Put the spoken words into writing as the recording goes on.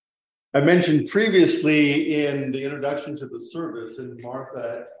I mentioned previously in the introduction to the service, and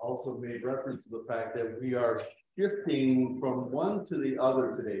Martha also made reference to the fact that we are shifting from one to the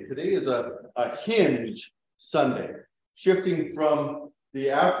other today. Today is a hinge Sunday, shifting from the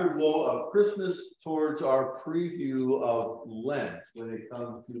afterglow of Christmas towards our preview of Lent when it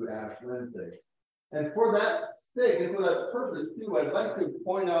comes to Ash Wednesday. And for that sake, and for that purpose too, I'd like to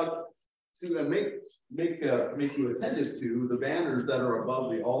point out to make you attentive to the banners that are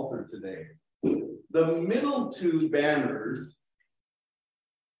above the altar today. The middle two banners,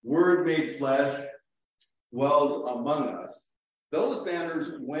 Word made flesh, dwells among us. Those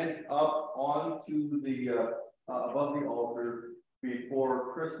banners went up onto the above the altar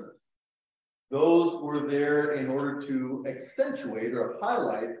before Christmas. Those were there in order to accentuate or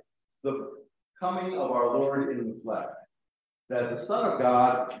highlight the coming of our Lord in the flesh. That the Son of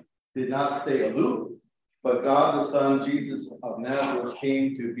God did not stay aloof, but God the Son, Jesus of Nazareth,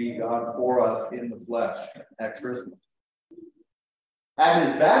 came to be God for us in the flesh at Christmas. At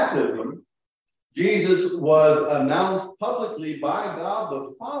his baptism, Jesus was announced publicly by God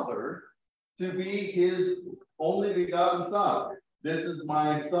the Father to be his only begotten Son. This is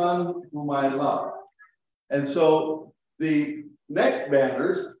my Son whom I love. And so the next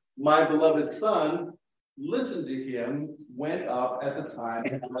banners, my beloved Son, listen to him, went up at the time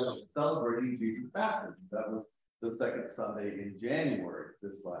of celebrating Jesus' baptism. That was the second Sunday in January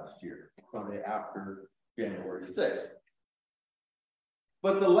this last year, Sunday after January 6th.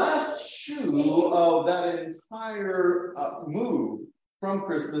 But the last shoe of that entire move from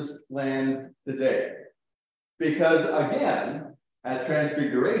Christmas lands today. Because again, at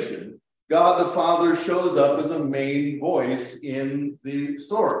Transfiguration, God the Father shows up as a main voice in the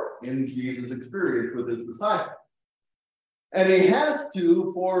story, in Jesus' experience with his disciples. And he has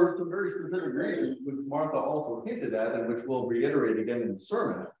to, for some very specific reasons, which Martha also hinted at, and which we'll reiterate again in the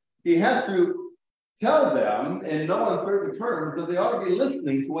sermon, he has to tell them in no uncertain terms that they ought to be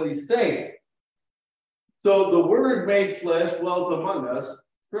listening to what he's saying. So the Word made flesh dwells among us,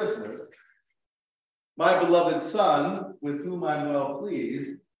 Christmas. My beloved Son, with whom I'm well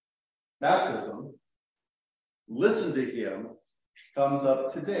pleased, baptism, listen to him, comes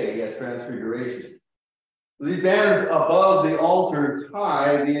up today at Transfiguration. These banners above the altar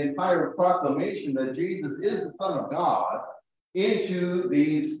tie the entire proclamation that Jesus is the Son of God into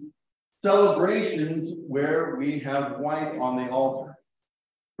these celebrations where we have white on the altar.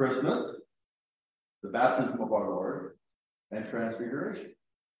 Christmas, the baptism of our Lord, and Transfiguration.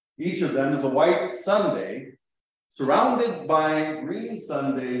 Each of them is a white Sunday, surrounded by green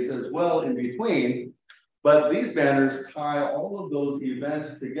Sundays as well in between, but these banners tie all of those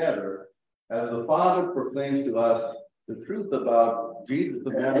events together as the Father proclaims to us the truth about Jesus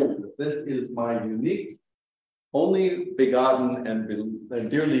of Nazareth. This is my unique, only begotten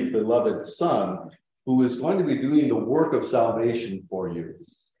and dearly beloved Son, who is going to be doing the work of salvation for you.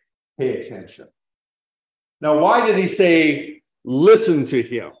 Pay attention. Now, why did he say, listen to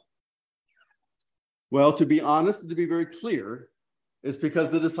him? Well, to be honest and to be very clear, it's because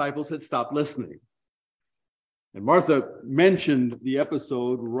the disciples had stopped listening. And Martha mentioned the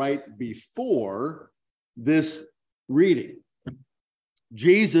episode right before this reading.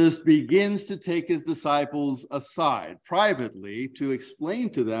 Jesus begins to take his disciples aside privately to explain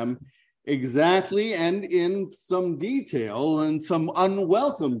to them exactly and in some detail and some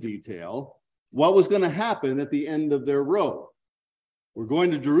unwelcome detail what was going to happen at the end of their road. We're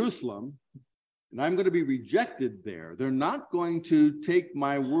going to Jerusalem, and I'm going to be rejected there. They're not going to take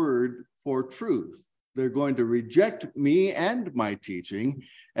my word for truth. They're going to reject me and my teaching,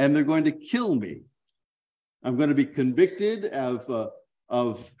 and they're going to kill me. I'm going to be convicted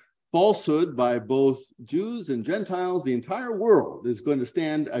of falsehood by both Jews and Gentiles. The entire world is going to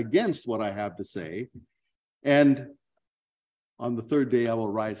stand against what I have to say. And on the third day, I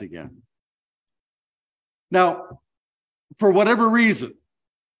will rise again. Now, for whatever reason,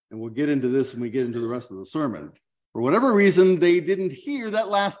 and we'll get into this when we get into the rest of the sermon, for whatever reason, they didn't hear that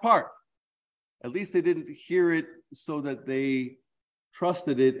last part. At least they didn't hear it so that they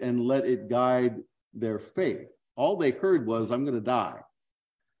trusted it and let it guide their faith. All they heard was, I'm going to die.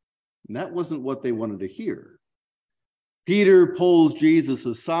 And that wasn't what they wanted to hear. Peter pulls Jesus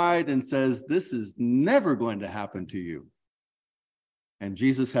aside and says, this is never going to happen to you. And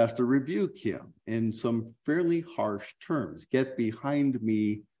Jesus has to rebuke him in some fairly harsh terms. Get behind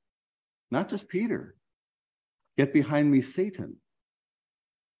me, not just Peter. Get behind me, Satan.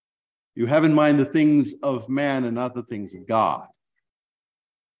 You have in mind the things of man and not the things of God.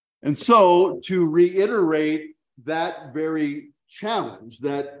 And so, to reiterate that very challenge,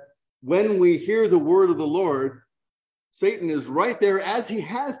 that when we hear the word of the Lord, Satan is right there, as he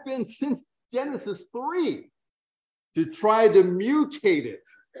has been since Genesis 3, to try to mutate it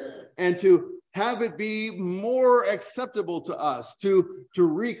and to have it be more acceptable to us, to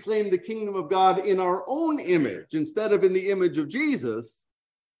reclaim the kingdom of God in our own image instead of in the image of Jesus.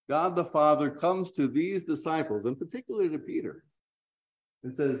 God the Father comes to these disciples, and particularly to Peter,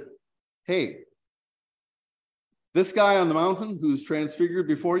 and says, hey, this guy on the mountain who's transfigured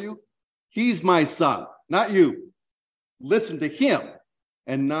before you, he's my son, not you. Listen to him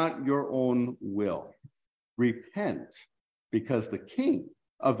and not your own will. Repent, because the king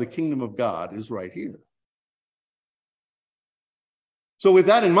of the kingdom of God is right here. So with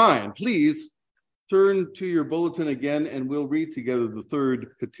that in mind, please turn to your bulletin again and we'll read together the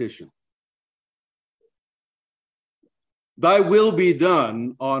third petition. Thy will be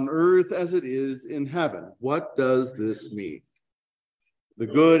done on earth as it is in heaven. What does this mean? The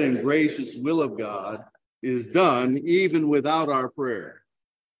good and gracious will of God is done even without our prayer.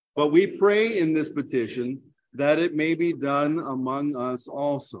 But we pray in this petition that it may be done among us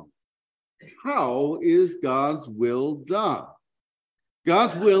also. How is God's will done?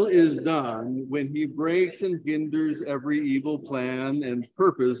 God's will is done when he breaks and hinders every evil plan and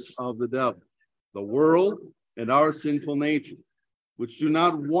purpose of the devil, the world, and our sinful nature, which do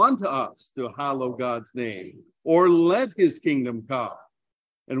not want us to hallow God's name or let his kingdom come.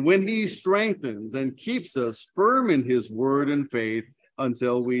 And when he strengthens and keeps us firm in his word and faith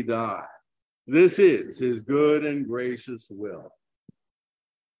until we die. This is his good and gracious will.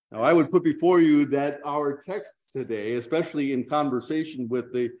 Now, I would put before you that our text today, especially in conversation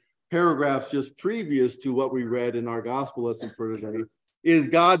with the paragraphs just previous to what we read in our gospel lesson for today, is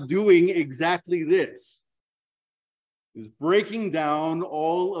God doing exactly this. Is breaking down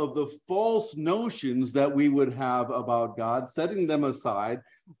all of the false notions that we would have about God, setting them aside,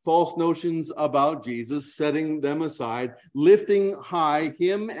 false notions about Jesus, setting them aside, lifting high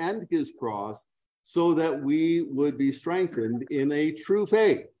him and his cross so that we would be strengthened in a true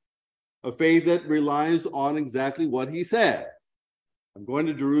faith, a faith that relies on exactly what he said. I'm going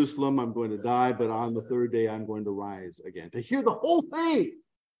to Jerusalem, I'm going to die, but on the third day I'm going to rise again. To hear the whole thing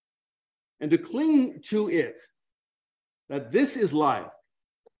and to cling to it. That this is life,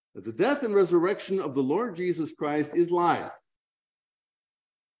 that the death and resurrection of the Lord Jesus Christ is life.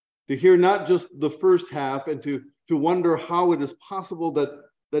 To hear not just the first half and to wonder how it is possible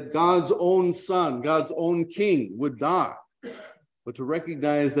that God's own son, God's own king would die, but to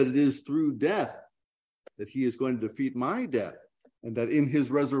recognize that it is through death that he is going to defeat my death, and that in his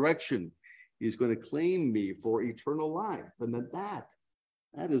resurrection, he is going to claim me for eternal life. And that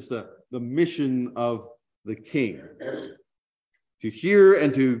is the mission of the king. To hear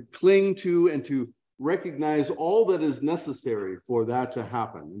and to cling to and to recognize all that is necessary for that to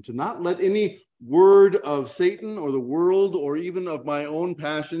happen, and to not let any word of Satan or the world or even of my own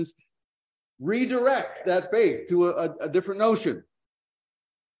passions redirect that faith to a different notion,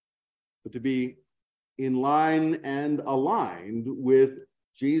 but to be in line and aligned with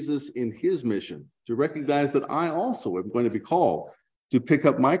Jesus in his mission, to recognize that I also am going to be called to pick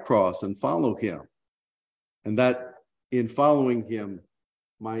up my cross and follow him, and that in following him,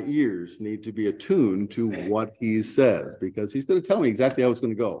 my ears need to be attuned to what he says, because he's going to tell me exactly how it's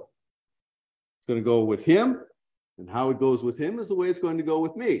going to go. It's going to go with him, and how it goes with him is the way it's going to go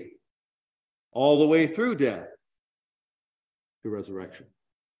with me, all the way through death to resurrection.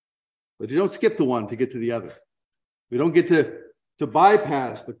 But you don't skip the one to get to the other. We don't get to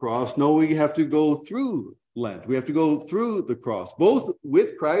bypass the cross. No, we have to go through Lent. We have to go through the cross, both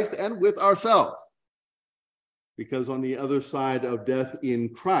with Christ and with ourselves. Because on the other side of death in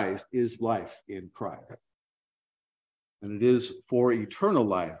Christ is life in Christ. And it is for eternal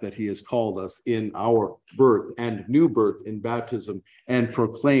life that he has called us in our birth and new birth in baptism, and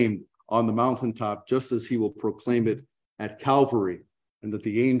proclaimed on the mountaintop, just as he will proclaim it at Calvary, and that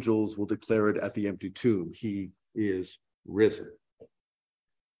the angels will declare it at the empty tomb. He is risen.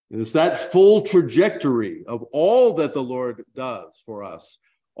 And it's that full trajectory of all that the Lord does for us,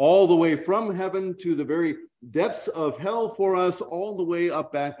 all the way from heaven to the very depths of hell for us, all the way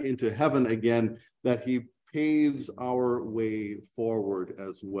up back into heaven again, that he paves our way forward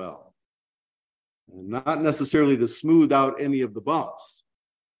as well. And not necessarily to smooth out any of the bumps,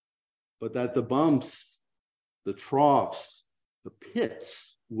 but that the bumps, the troughs, the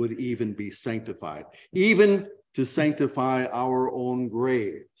pits would even be sanctified, even to sanctify our own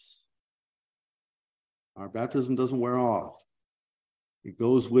graves. Our baptism doesn't wear off. It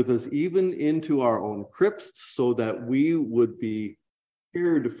goes with us even into our own crypts, so that we would be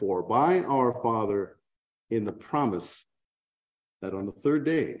cared for by our Father in the promise that on the third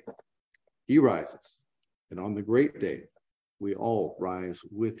day he rises And on the great day, we all rise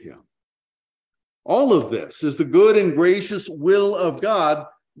with him. All of this is the good and gracious will of God,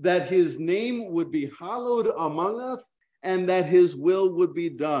 that his name would be hallowed among us and that his will would be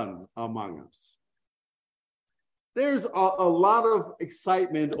done among us. There's a lot of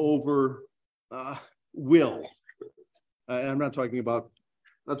excitement over will. I'm not talking about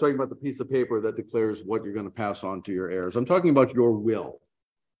the piece of paper that declares what you're going to pass on to your heirs. I'm talking about your will.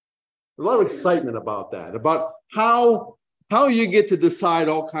 There's a lot of excitement about that, about how you get to decide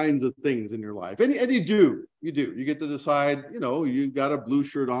all kinds of things in your life. And you do. You get to decide, you've got a blue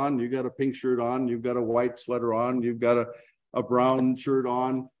shirt on, you've got a pink shirt on, you've got a white sweater on, you've got a brown shirt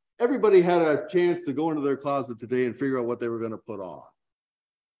on. Everybody had a chance to go into their closet today and figure out what they were going to put on.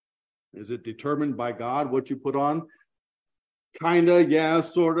 Is it determined by God what you put on? Kinda, yeah,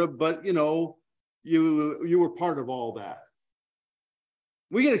 sort of, but you were part of all that.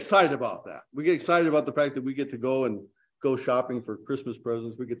 We get excited about that. We get excited about the fact that we get to go shopping for Christmas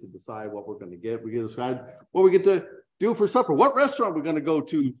presents. We get to decide what we're going to get. We get to decide what we get to do for supper. What restaurant we're going to go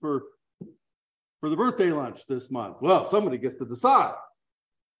to for the birthday lunch this month. Well, somebody gets to decide.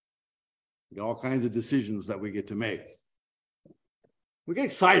 We got all kinds of decisions that we get to make. We get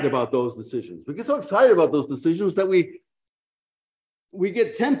excited about those decisions. We get so excited about those decisions that we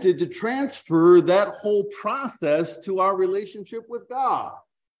get tempted to transfer that whole process to our relationship with God.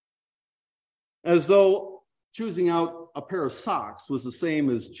 As though choosing out a pair of socks was the same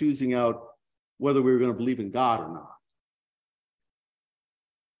as choosing out whether we were going to believe in God or not.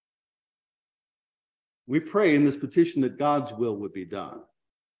 We pray in this petition that God's will would be done,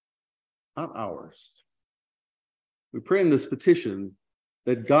 not ours. We pray in this petition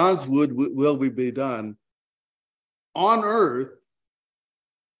that God's will would be done on earth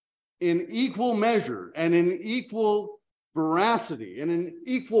in equal measure and in equal veracity and in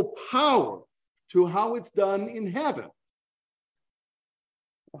equal power to how it's done in heaven.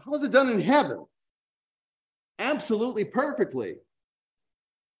 How is it done in heaven? Absolutely perfectly.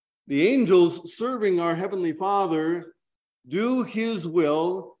 The angels serving our Heavenly Father do his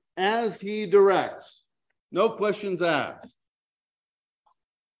will as he directs. No questions asked.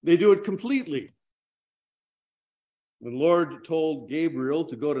 They do it completely. When the Lord told Gabriel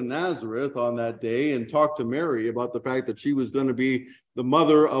to go to Nazareth on that day and talk to Mary about the fact that she was going to be the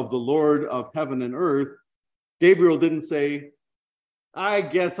mother of the Lord of heaven and earth, Gabriel didn't say, I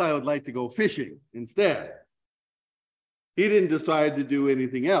guess I would like to go fishing instead. He didn't decide to do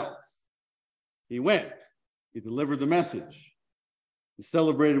anything else. He went. He delivered the message. He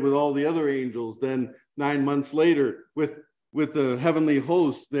celebrated with all the other angels. Then 9 months later with the heavenly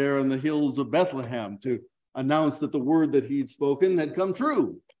host there on the hills of Bethlehem to announced that the word that he'd spoken had come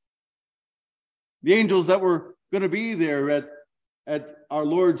true. The angels that were going to be there at our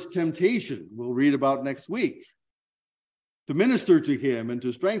Lord's temptation, we'll read about next week, to minister to him and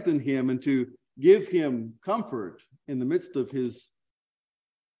to strengthen him and to give him comfort in the midst of his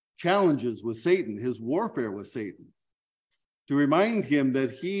challenges with Satan, his warfare with Satan, to remind him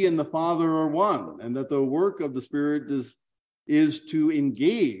that he and the Father are one and that the work of the Spirit is to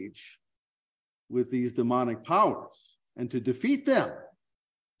engage with these demonic powers and to defeat them,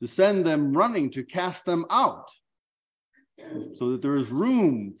 to send them running, to cast them out, so that there is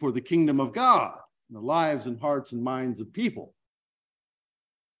room for the kingdom of God in the lives and hearts and minds of people.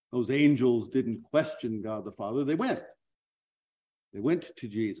 Those angels didn't question God the Father. They went. They went to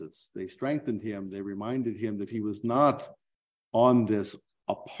Jesus. They strengthened him. They reminded him that he was not on this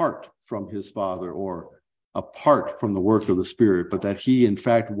apart from his Father or apart from the work of the Spirit, but that he, in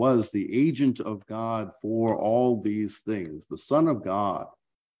fact, was the agent of God for all these things, the Son of God,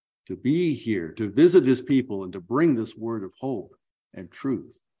 to be here, to visit his people, and to bring this word of hope and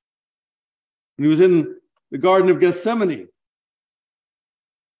truth. When he was in the Garden of Gethsemane,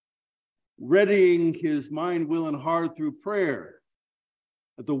 readying his mind, will, and heart through prayer,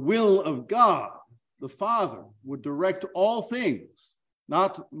 that the will of God, the Father, would direct all things.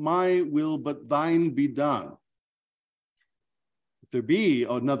 Not my will, but thine be done. If there be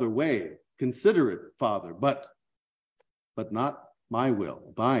another way, consider it, Father, but not my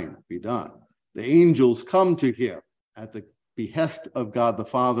will, thine be done. The angels come to him at the behest of God the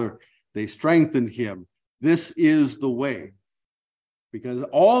Father. They strengthen him. This is the way, because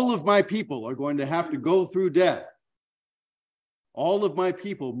all of my people are going to have to go through death. All of my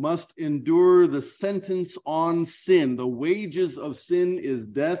people must endure the sentence on sin. The wages of sin is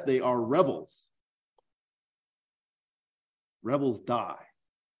death. They are rebels. Rebels die.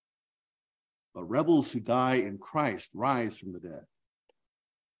 But rebels who die in Christ rise from the dead.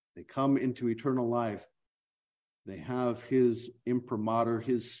 They come into eternal life. They have his imprimatur,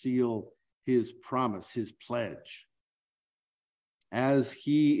 his seal, his promise, his pledge. As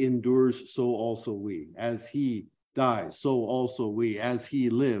he endures, so also we. As he dies, so also we. As he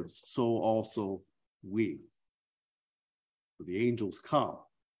lives, so also we. The angels come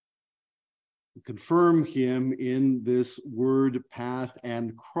and confirm him in this word, path,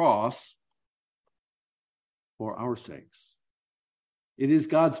 and cross for our sakes. It is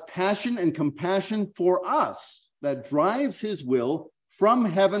God's passion and compassion for us that drives his will from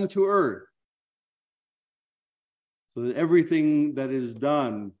heaven to earth, so that everything that is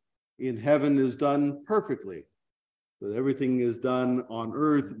done in heaven is done perfectly, so that everything is done on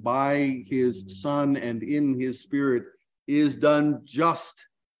earth by his Son and in his Spirit is done just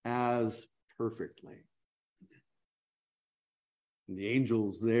as perfectly. And the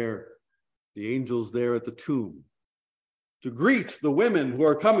angels there at the tomb to greet the women who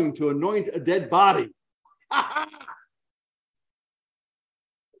are coming to anoint a dead body.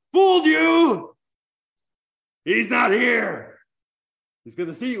 Fooled you! He's not here. He's going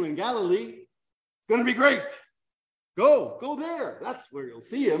to see you in Galilee. It's going to be great. Go there. That's where you'll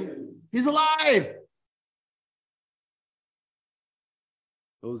see him. He's alive.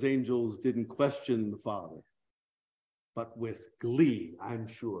 Those angels didn't question the Father, but with glee, I'm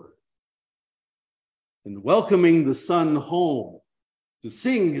sure. And welcoming the Son home to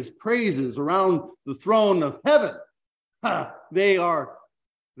sing his praises around the throne of heaven. They are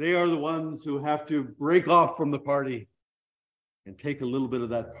the ones who have to break off from the party and take a little bit of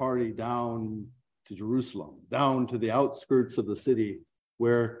that party down to Jerusalem, down to the outskirts of the city,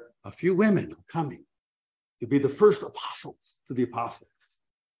 where a few women are coming to be the first apostles to the apostles.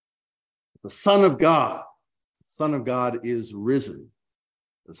 The Son of God is risen.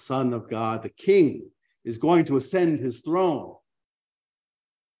 The Son of God, the King, is going to ascend his throne.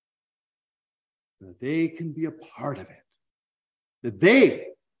 That they can be a part of it. That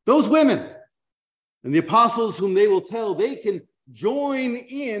those women and the apostles whom they will tell, they can join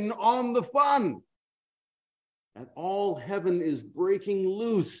in on the fun. And all heaven is breaking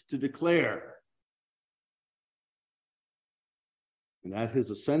loose to declare. And at his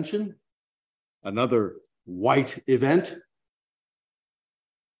ascension, another white event,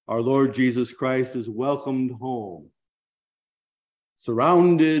 our Lord Jesus Christ is welcomed home,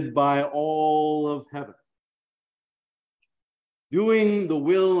 surrounded by all of heaven, doing the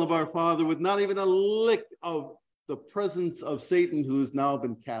will of our Father with not even a lick of the presence of Satan, who has now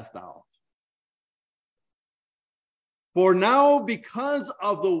been cast out. For now, because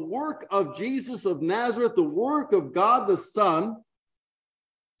of the work of Jesus of Nazareth, the work of God the Son,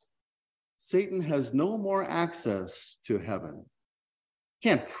 Satan has no more access to heaven.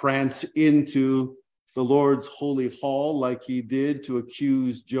 Can't prance into the Lord's holy hall like he did to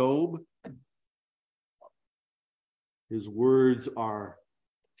accuse Job. His words are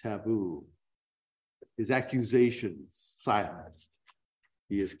taboo. His accusations silenced.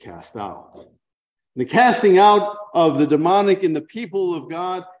 He is cast out. The casting out of the demonic in the people of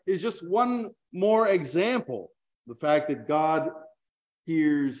God is just one more example. The fact that God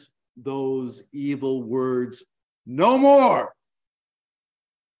hears those evil words no more.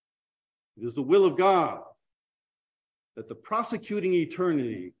 It is the will of God that the prosecuting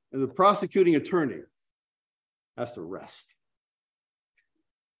attorney has to rest.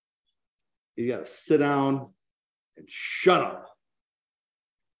 You got to sit down and shut up.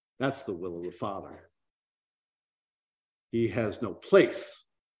 That's the will of the Father. He has no place.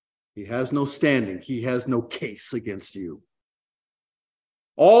 He has no standing. He has no case against you.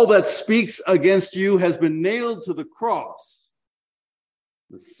 All that speaks against you has been nailed to the cross.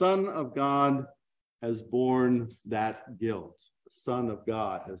 The Son of God has borne that guilt. The Son of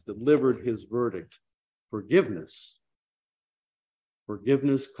God has delivered his verdict. Forgiveness.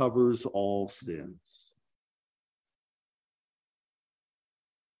 Forgiveness covers all sins.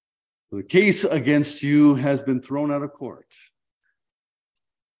 The case against you has been thrown out of court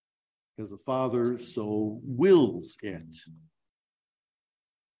because the Father so wills it.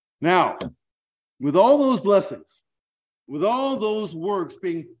 Now, with all those blessings, with all those works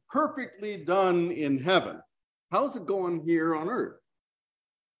being perfectly done in heaven, how's it going here on earth?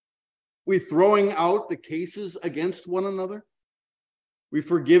 We throwing out the cases against one another? We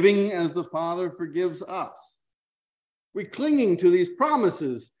forgiving as the Father forgives us? We clinging to these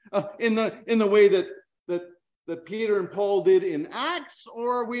promises in the way that Peter and Paul did in Acts,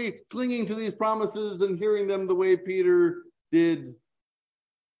 or are we clinging to these promises and hearing them the way Peter did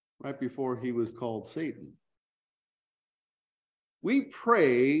right before he was called Satan? We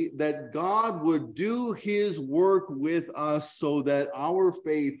pray that God would do his work with us so that our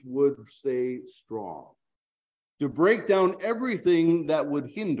faith would stay strong, to break down everything that would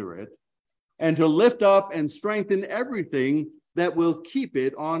hinder it, and to lift up and strengthen everything that will keep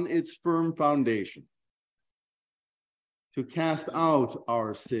it on its firm foundation, to cast out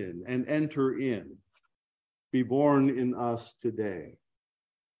our sin and enter in, be born in us today,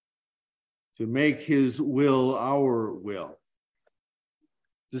 to make his will our will,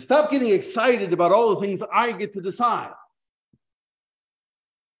 to stop getting excited about all the things I get to decide,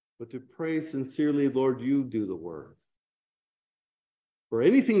 but to pray sincerely, Lord, you do the work. For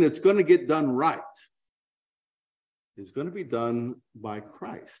anything that's going to get done right is going to be done by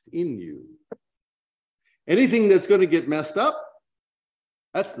Christ in you. Anything that's going to get messed up,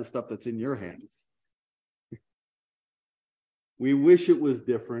 that's the stuff that's in your hands. We wish it was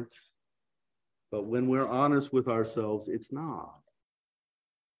different, but when we're honest with ourselves, it's not.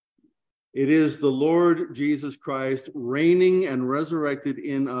 It is the Lord Jesus Christ reigning and resurrected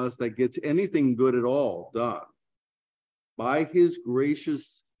in us that gets anything good at all done by his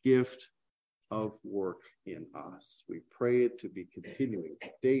gracious gift of work in us. We pray it to be continuing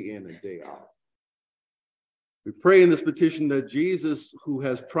day in and day out. We pray in this petition that Jesus, who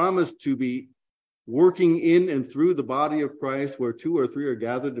has promised to be working in and through the body of Christ, where 2 or 3 are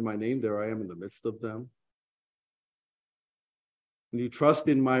gathered in my name, there I am in the midst of them. When you trust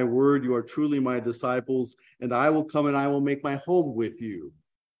in my word, you are truly my disciples, and I will come and I will make my home with you.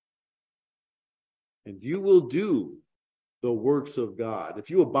 And you will do the works of God. If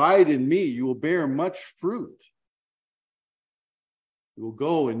you abide in me, you will bear much fruit. You will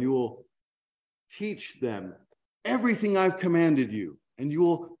go and you will teach them everything I've commanded you, and you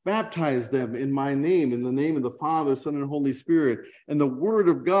will baptize them in my name, in the name of the Father, Son, and Holy Spirit. And the word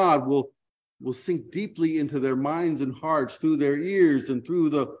of God will sink deeply into their minds and hearts through their ears and through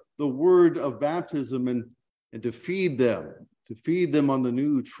the word of baptism, and to feed them on the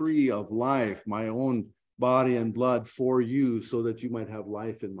new tree of life, my own body and blood for you, so that you might have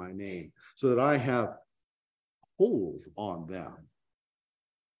life in my name, so that I have hold on them,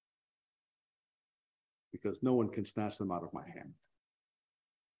 because no one can snatch them out of my hand.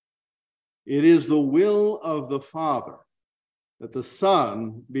 It is the will of the Father that the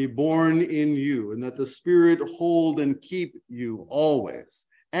Son be born in you, and that the Spirit hold and keep you always,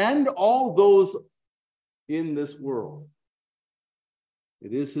 and all those in this world.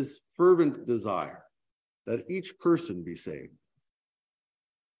 It is his fervent desire that each person be saved.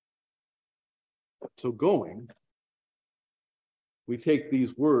 So going, we take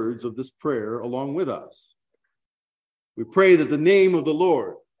these words of this prayer along with us. We pray that the name of the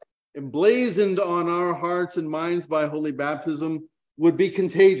Lord, emblazoned on our hearts and minds by holy baptism, would be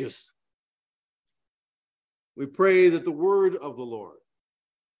contagious. We pray that the word of the Lord,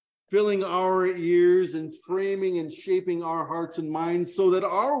 filling our ears and framing and shaping our hearts and minds, so that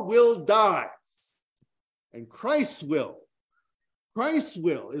our will dies and Christ's will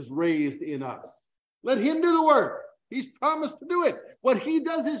is raised in us. Let him do the work. He's promised to do it. What he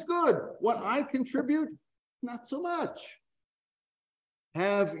does is good. What I contribute, not so much.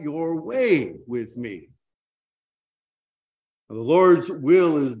 Have your way with me. The Lord's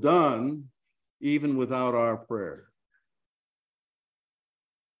will is done even without our prayer.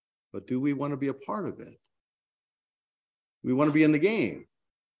 But do we want to be a part of it? Do we want to be in the game?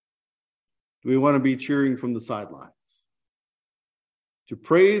 Do we want to be cheering from the sidelines? To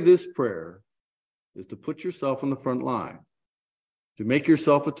pray this prayer is to put yourself on the front line, to make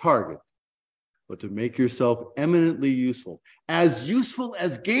yourself a target, but to make yourself eminently useful as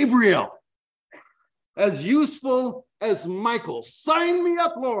Gabriel, as useful as Michael. Sign me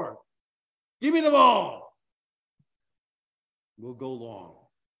up, Lord. Give me the ball. We'll go long.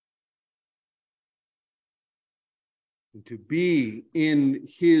 And to be in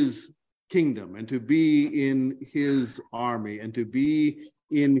his kingdom, and to be in his army, and to be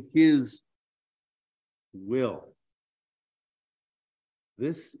in his will.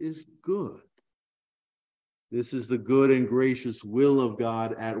 This is good. This is the good and gracious will of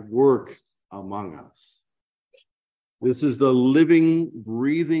God at work among us. This is the living,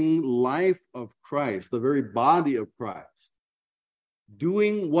 breathing life of Christ, the very body of Christ,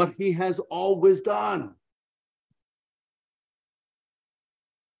 doing what he has always done.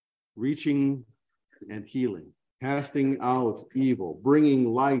 Reaching and healing, casting out evil,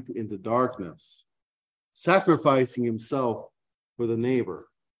 bringing light into darkness, sacrificing himself for the neighbor,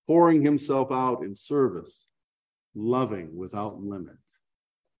 pouring himself out in service, loving without limit.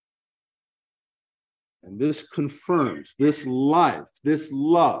 And this confirms, this life, this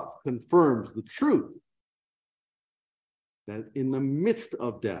love confirms the truth that in the midst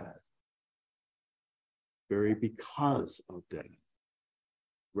of death, very because of death,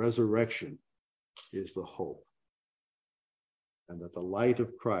 resurrection is the hope. and that the light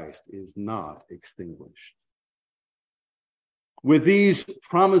of Christ is not extinguished. With these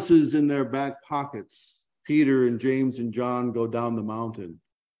promises in their back pockets, Peter and James and John go down the mountain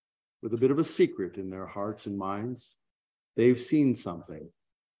with a bit of a secret in their hearts and minds. They've seen something.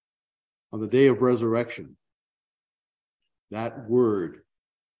 On the day of resurrection, that word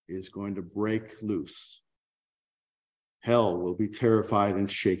is going to break loose. Hell will be terrified and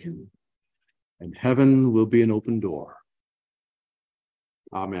shaken, and heaven will be an open door.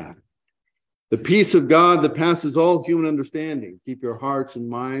 Amen. The peace of God that passes all human understanding, keep your hearts and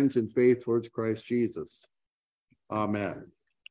minds in faith towards Christ Jesus. Amen.